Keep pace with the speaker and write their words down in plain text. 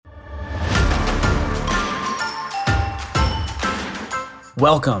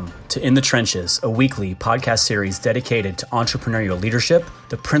Welcome to In the Trenches, a weekly podcast series dedicated to entrepreneurial leadership,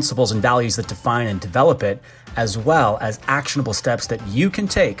 the principles and values that define and develop it, as well as actionable steps that you can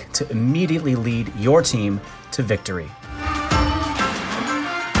take to immediately lead your team to victory.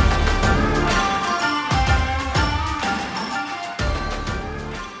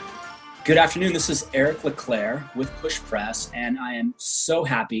 Good afternoon. This is Eric LeClaire with Push Press, and I am so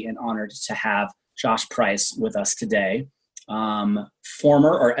happy and honored to have Josh Price with us today.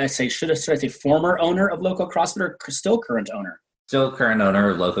 Former owner of Loco CrossFit, or still current owner? Still current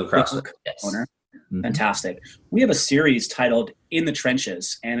owner of Loco CrossFit. Yes. Owner. Mm-hmm. Fantastic. We have a series titled In the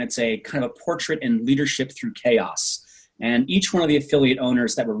Trenches, and it's a kind of a portrait in leadership through chaos. And each one of the affiliate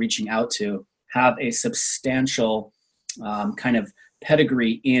owners that we're reaching out to have a substantial kind of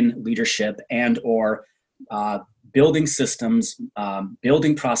pedigree in leadership and or building systems,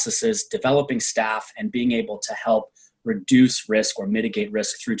 building processes, developing staff, and being able to help reduce risk or mitigate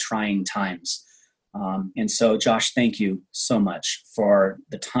risk through trying times. And so, Josh, thank you so much for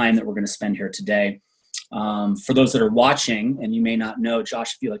the time that we're going to spend here today. For those that are watching, and you may not know,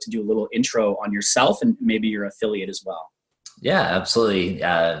 Josh, if you'd like to do a little intro on yourself and maybe your affiliate as well. Yeah, absolutely.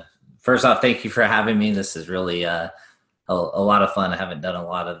 First off, thank you for having me. This is really a lot of fun. I haven't done a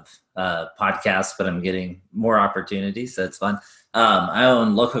lot of podcasts, but I'm getting more opportunities, so it's fun. I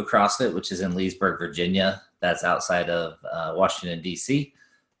own Loco CrossFit, which is in Leesburg, Virginia. That's outside of Washington, D.C.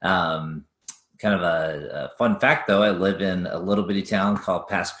 Kind of a fun fact, though, I live in a little bitty town called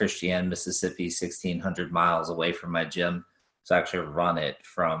Pass Christian, Mississippi, 1,600 miles away from my gym. So I actually run it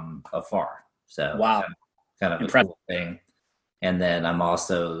from afar. So wow, kind of a cool thing. And then I'm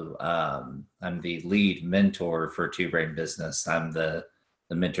also I'm the lead mentor for Two Brain Business. I'm the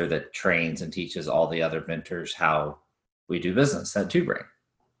mentor that trains and teaches all the other mentors how we do business at Two Brain.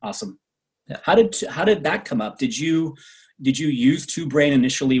 Awesome. Yeah. How did that come up? Did you use Two Brain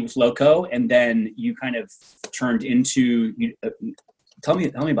initially with Loco, and then you kind of turned into? Tell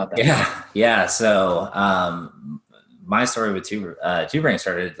me about that. Yeah. So my story with Two Brain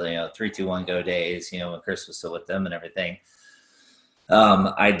started 3-2-1 Go days. When Chris was still with them and everything.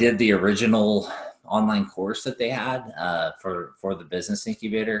 I did the original online course that they had for the business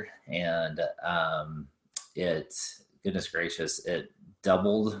incubator, and goodness gracious, it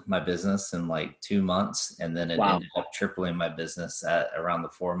doubled my business in like 2 months, and then it ended up tripling my business at around the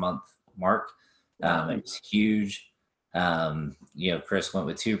 4-month mark. It was huge. Chris went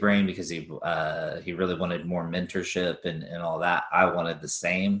with Two Brain because he really wanted more mentorship and all that. I wanted the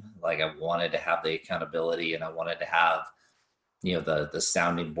same. Like, I wanted to have the accountability, and I wanted to have the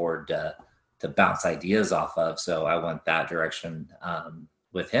sounding board to bounce ideas off of. So I went that direction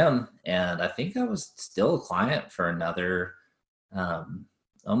with him, and I think I was still a client for another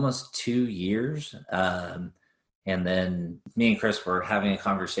almost 2 years. And then me and Chris were having a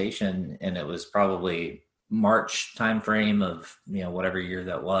conversation, and it was probably March timeframe of whatever year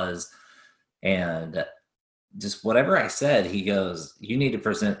that was, and just whatever I said, he goes, "You need to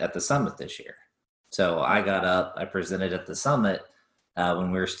present at the summit this year." So I got up, I presented at the summit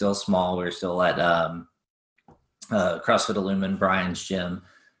when we were still small. We were still at CrossFit Illumin, Brian's gym.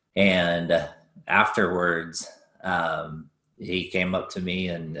 And afterwards, he came up to me,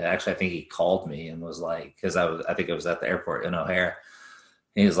 and actually I think he called me and was like, because I think it was at the airport in O'Hare.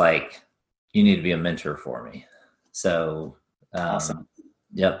 He was like, "You need to be a mentor for me." So, awesome.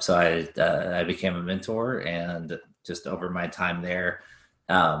 Yep. So I became a mentor, and just over my time there,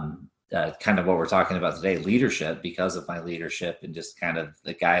 kind of what we're talking about today, leadership, because of my leadership and just kind of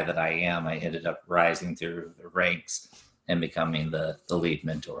the guy that I am, I ended up rising through the ranks and becoming the lead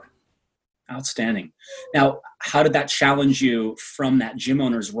mentor. Outstanding. Now, how did that challenge you from that gym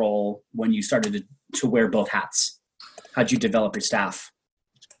owner's role when you started to wear both hats? How'd you develop your staff?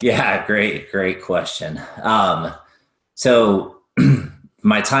 Yeah, great question. So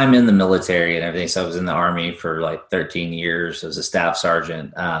my time in the military and everything, so I was in the Army for like 13 years as a staff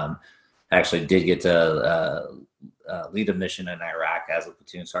sergeant. I actually did get to lead a mission in Iraq as a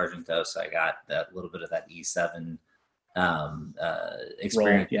platoon sergeant, though, so I got that little bit of that E7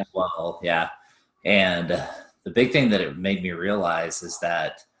 experience as well. Yeah. And the big thing that it made me realize is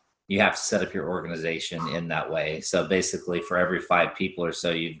that you have to set up your organization in that way. So basically, for every 5 people or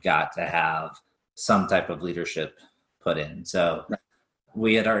so, you've got to have some type of leadership put in. So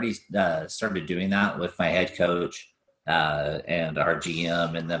we had already started doing that with my head coach and our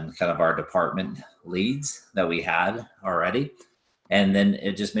GM, and then kind of our department leads that we had already. And then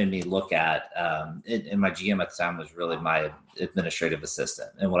it just made me look at, and my GM at the time was really my administrative assistant.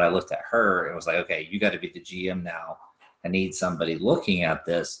 And when I looked at her, it was like, okay, you got to be the GM now. I need somebody looking at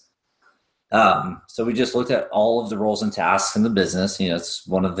this So we just looked at all of the roles and tasks in the business. It's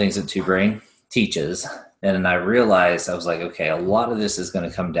one of the things that TwoBrain teaches. And I realized, I was like, okay, a lot of this is going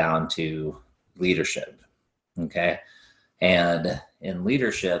to come down to leadership. Okay. And in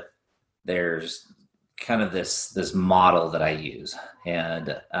leadership, there's kind of this model that I use.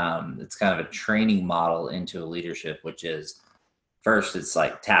 And it's kind of a training model into a leadership, which is first, it's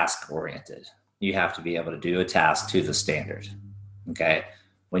like task oriented. You have to be able to do a task to the standard. Okay.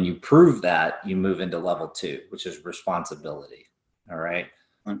 When you prove that, you move into level 2, which is responsibility. All right.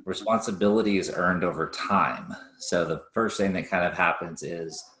 Responsibility is earned over time. So the first thing that kind of happens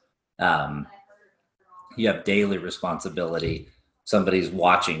is you have daily responsibility. Somebody's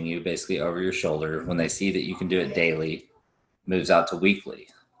watching you basically over your shoulder. When they see that you can do it daily, moves out to weekly.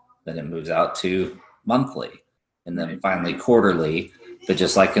 Then it moves out to monthly. And then finally quarterly. But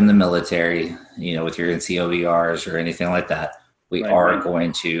just like in the military, with your NCOERs or anything like that, we are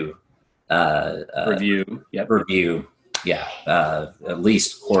going to review. At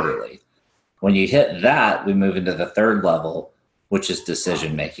least quarterly. When you hit that, we move into the third level, which is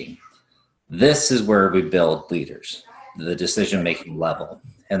decision making. This is where we build leaders, the decision making level.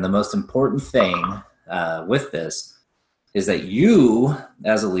 And the most important thing with this is that you,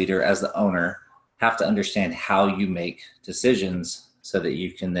 as a leader, as the owner, have to understand how you make decisions so that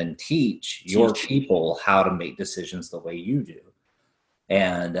you can then teach your people how to make decisions the way you do.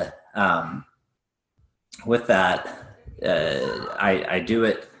 And with that, I do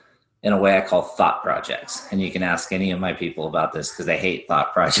it in a way I call thought projects. And you can ask any of my people about this because they hate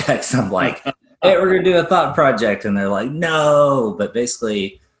thought projects. I'm like, hey, we're going to do a thought project. And they're like, no. But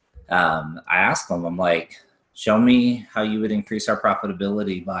basically, I ask them, I'm like, show me how you would increase our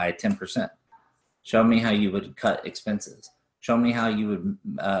profitability by 10%. Show me how you would cut expenses. Show me how you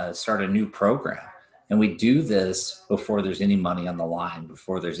would start a new program. And we do this before there's any money on the line,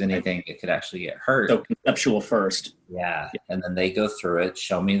 before there's anything that could actually get hurt. So conceptual first. Yeah. And then they go through it,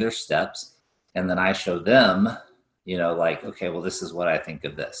 show me their steps. And then I show them, like, okay, well, this is what I think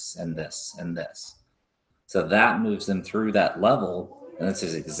of this and this and this. So that moves them through that level. And this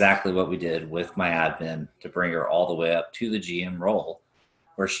is exactly what we did with my admin to bring her all the way up to the GM role,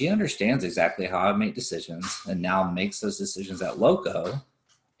 where she understands exactly how I make decisions and now makes those decisions at Loco.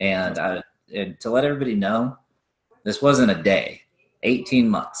 And to let everybody know, this wasn't a day, 18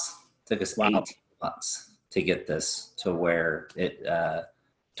 months. It took us 18 months to get this to where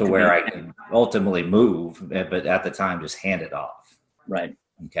I can ultimately move, but at the time just hand it off. Right.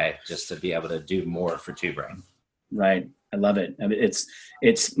 Okay. Just to be able to do more for TwoBrain. Right. I love it. I mean,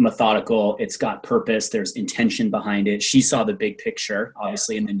 it's methodical. It's got purpose. There's intention behind it. She saw the big picture,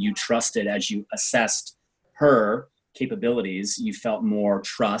 obviously, and then you trusted as you assessed her capabilities. You felt more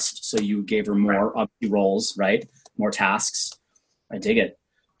trust, so you gave her more roles, right? More tasks. I dig it.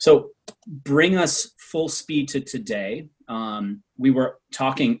 So, bring us full speed to today. We were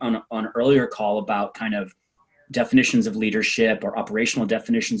talking on an earlier call about kind of definitions of leadership or operational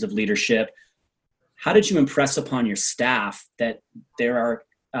definitions of leadership. How did you impress upon your staff that there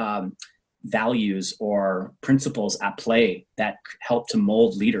are values or principles at play that help to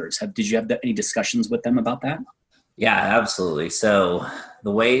mold leaders? Did you have any discussions with them about that? Yeah, absolutely. So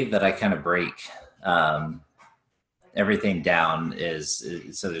the way that I kind of break everything down is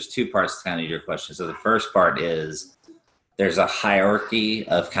so there's two parts to kind of your question. So the first part is there's a hierarchy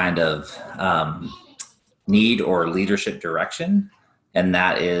of kind of need or leadership direction. And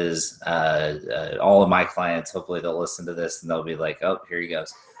that is all of my clients, hopefully they'll listen to this and they'll be like, oh, here he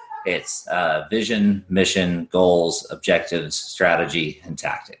goes. It's vision, mission, goals, objectives, strategy, and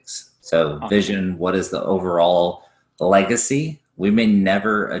tactics. So vision, what is the overall legacy? We may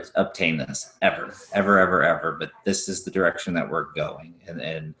never obtain this ever, but this is the direction that we're going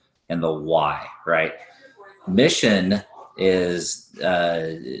and the why, right? Mission is,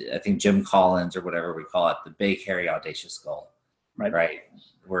 I think Jim Collins or whatever we call it, the big, hairy, audacious goal. Right.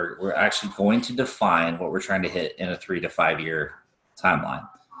 We're actually going to define what we're trying to hit in a 3 to 5 year timeline.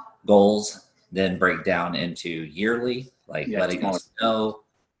 Goals then break down into yearly, like letting us know.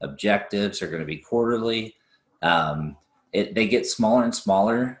 Objectives are going to be quarterly. They get smaller and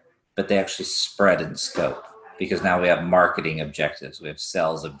smaller, but they actually spread in scope because now we have marketing objectives, we have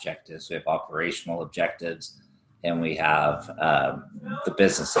sales objectives, we have operational objectives, and we have the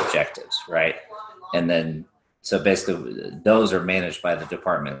business objectives, right? And then so basically, those are managed by the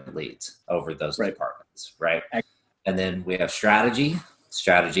department leads over those departments, right? And then we have strategy.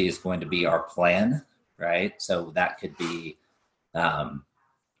 Strategy is going to be our plan, right? So that could be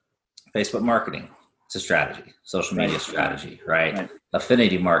Facebook marketing. It's a strategy. Social media strategy, right?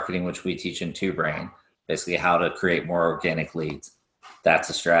 Affinity marketing, which we teach in TwoBrain, basically how to create more organic leads. That's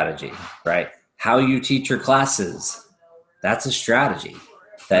a strategy, right? How you teach your classes, that's a strategy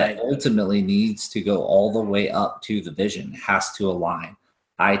that ultimately needs to go all the way up to the vision, has to align.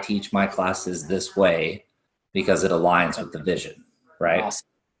 I teach my classes this way because it aligns with the vision, right? Awesome.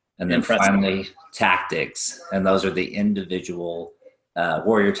 And then finally, tactics. And those are the individual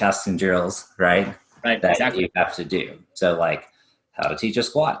warrior testing drills, right? Right, that exactly. you have to do. So like how to teach a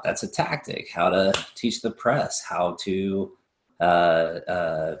squat, that's a tactic. How to teach the press, how to,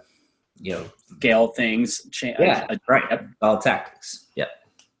 scale things. Right. Yep. All tactics. Yep.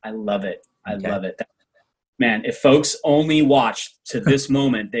 I love it. I love it. Man, if folks only watch to this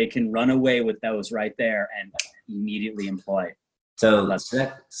moment, they can run away with those right there and immediately employ. So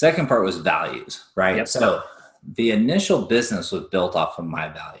second part was values, right? Yep. So the initial business was built off of my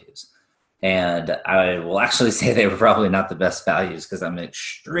values. And I will actually say they were probably not the best values because I'm an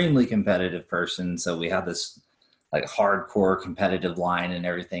extremely competitive person. So we have this like hardcore competitive line and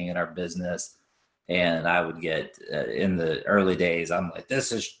everything in our business. And I would get in the early days, I'm like,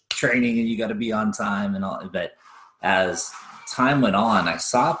 this is training and you got to be on time and all. But as time went on, I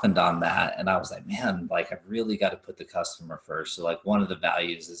softened on that. And I was like, man, like I've really got to put the customer first. So like one of the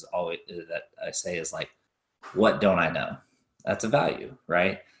values is always that I say is like, what don't I know? That's a value,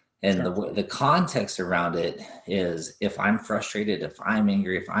 right? And the context around it is if I'm frustrated, if I'm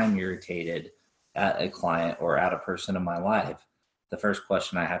angry, if I'm irritated at a client or at a person in my life, the first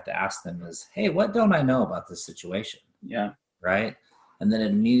question I have to ask them is, hey, what don't I know about this situation? Yeah. Right. And then it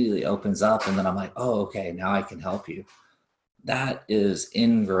immediately opens up and then I'm like, oh, okay, now I can help you. That is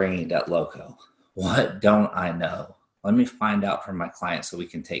ingrained at Loco. What don't I know? Let me find out from my clients so we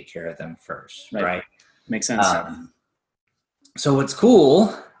can take care of them first. Right. Makes sense. So what's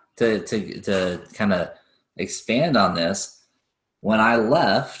cool to kind of expand on this, when I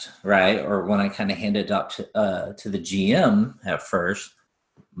left, right, or when I kind of handed it up to the GM at first,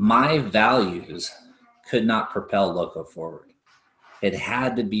 my values could not propel Loco forward. It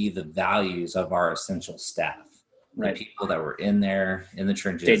had to be the values of our essential staff, the people that were in there in the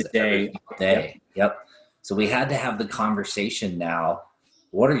trenches day to day. Yep. So we had to have the conversation now.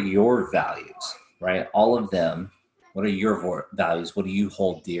 What are your values, right? All of them. What are your values? What do you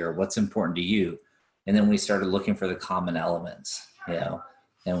hold dear? What's important to you? And then we started looking for the common elements,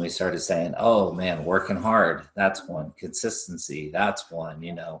 and we started saying, oh man, working hard, that's one. Consistency, that's one,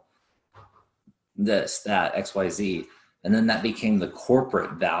 this, that, XYZ. And then that became the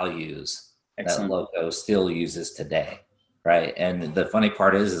corporate values that Loco still uses today, right? And the funny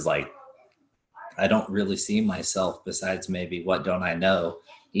part is like, I don't really see myself besides maybe what don't I know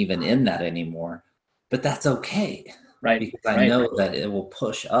even in that anymore. But that's okay, right? Because I know that it will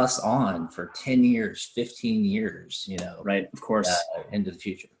push us on for 10 years, 15 years, right? Of course, into the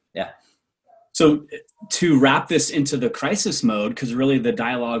future. Yeah. So to wrap this into the crisis mode, because really the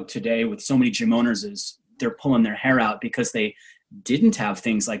dialogue today with so many gym owners is they're pulling their hair out because they didn't have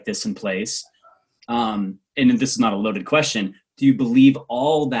things like this in place. And this is not a loaded question. Do you believe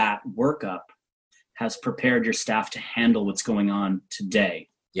all that workup has prepared your staff to handle what's going on today?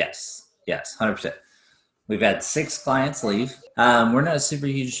 Yes, 100%. We've had 6 clients leave. We're not a super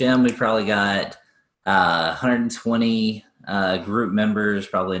huge gym. We probably got 120 group members,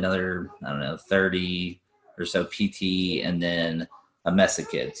 probably another, 30 or so PT, and then a mess of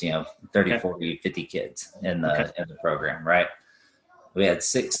kids, 30, 40, 50 kids in the program, right? We had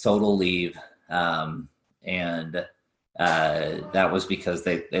 6 total leave. And that was because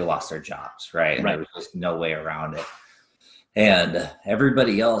they lost their jobs, right? And there was just no way around it. And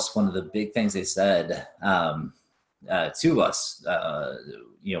everybody else, one of the big things they said to us,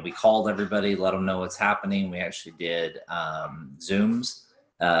 we called everybody, let them know what's happening. We actually did Zooms.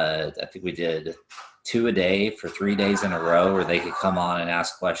 I think we did 2 a day for 3 days in a row where they could come on and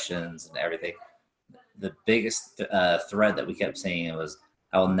ask questions and everything. The biggest thread that we kept saying was,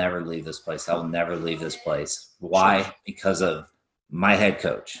 I will never leave this place. I will never leave this place. Why? Because of my head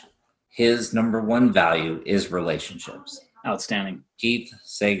coach. His number one value is relationships. Outstanding. Keith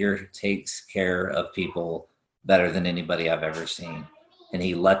Sager takes care of people better than anybody I've ever seen. And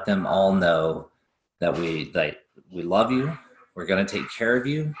he let them all know that we love you. We're going to take care of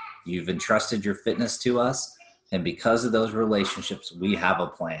you. You've entrusted your fitness to us. And because of those relationships, we have a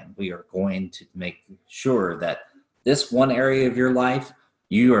plan. We are going to make sure that this one area of your life,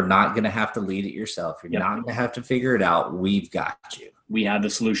 you are not going to have to lead it yourself. You're not going to have to figure it out. We've got you. We have the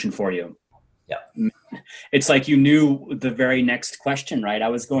solution for you. Yeah. It's like you knew the very next question, right? I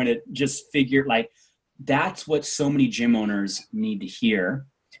was going to just figure that's what so many gym owners need to hear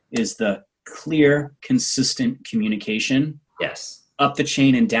is the clear, consistent communication. Yes. Up the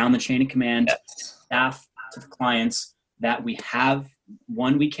chain and down the chain of command, staff to the clients, that we have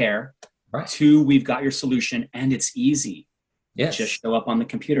one, we care. Right. Two, we've got your solution, and it's easy. Yes. Just show up on the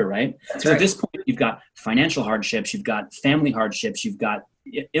computer, right? That's so right. At this point, you've got financial hardships, you've got family hardships, you've got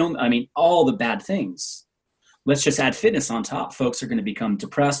all the bad things. Let's just add fitness on top. Folks are going to become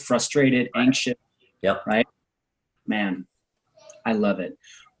depressed, frustrated, anxious. Yep. Right? Man, I love it.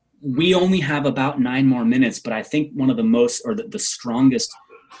 We only have about 9 more minutes, but I think one of the most, or the strongest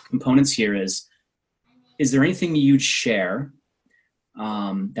components here is there anything you'd share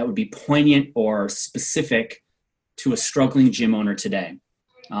that would be poignant or specific to a struggling gym owner today?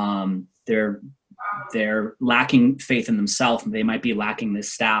 They're lacking faith in themselves. They might be lacking the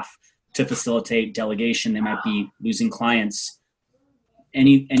staff to facilitate delegation. They might be losing clients.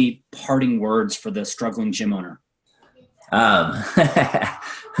 Any parting words for the struggling gym owner?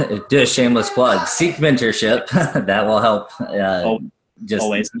 Do a shameless plug. Seek mentorship. That will help. Just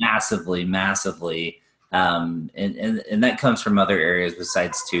always. massively. And that comes from other areas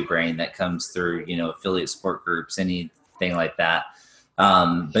besides Two Brain. That comes through, affiliate support groups, anything like that.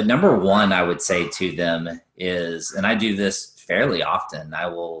 But number one, I would say to them is, and I do this fairly often, I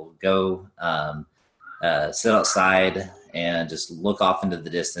will go sit outside and just look off into the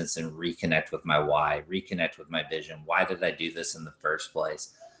distance and reconnect with my why, reconnect with my vision. Why did I do this in the first place?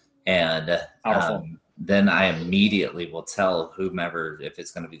 And then I immediately will tell whomever, if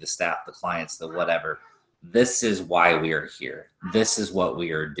it's going to be the staff, the clients, the whatever, this is why we are here. This is what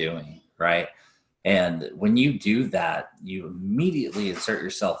we are doing, right? And when you do that, you immediately insert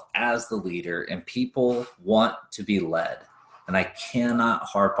yourself as the leader, and people want to be led. And I cannot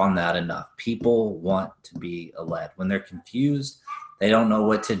harp on that enough. People want to be led. When they're confused, they don't know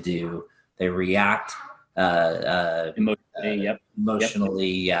what to do. They react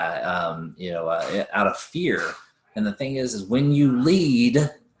emotionally, out of fear. And the thing is when you lead,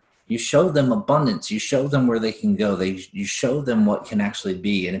 you show them abundance. You show them where they can go. You show them what can actually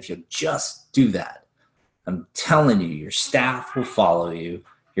be. And if you just do that, I'm telling you, your staff will follow you.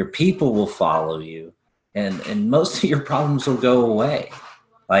 Your people will follow you. And most of your problems will go away.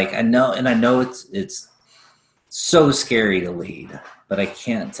 I know it's so scary to lead, but I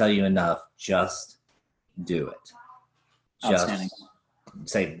can't tell you enough. Just do it. Just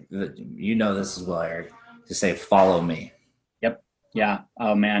say, this as well, Eric. Just say, follow me. Yep. Yeah.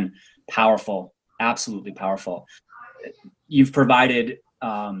 Oh man. Powerful. Absolutely powerful. You've provided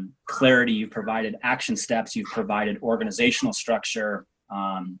clarity. You've provided action steps. You've provided organizational structure.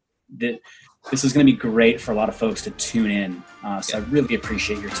 This is going to be great for a lot of folks to tune in. So I really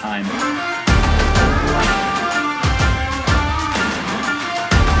appreciate your time.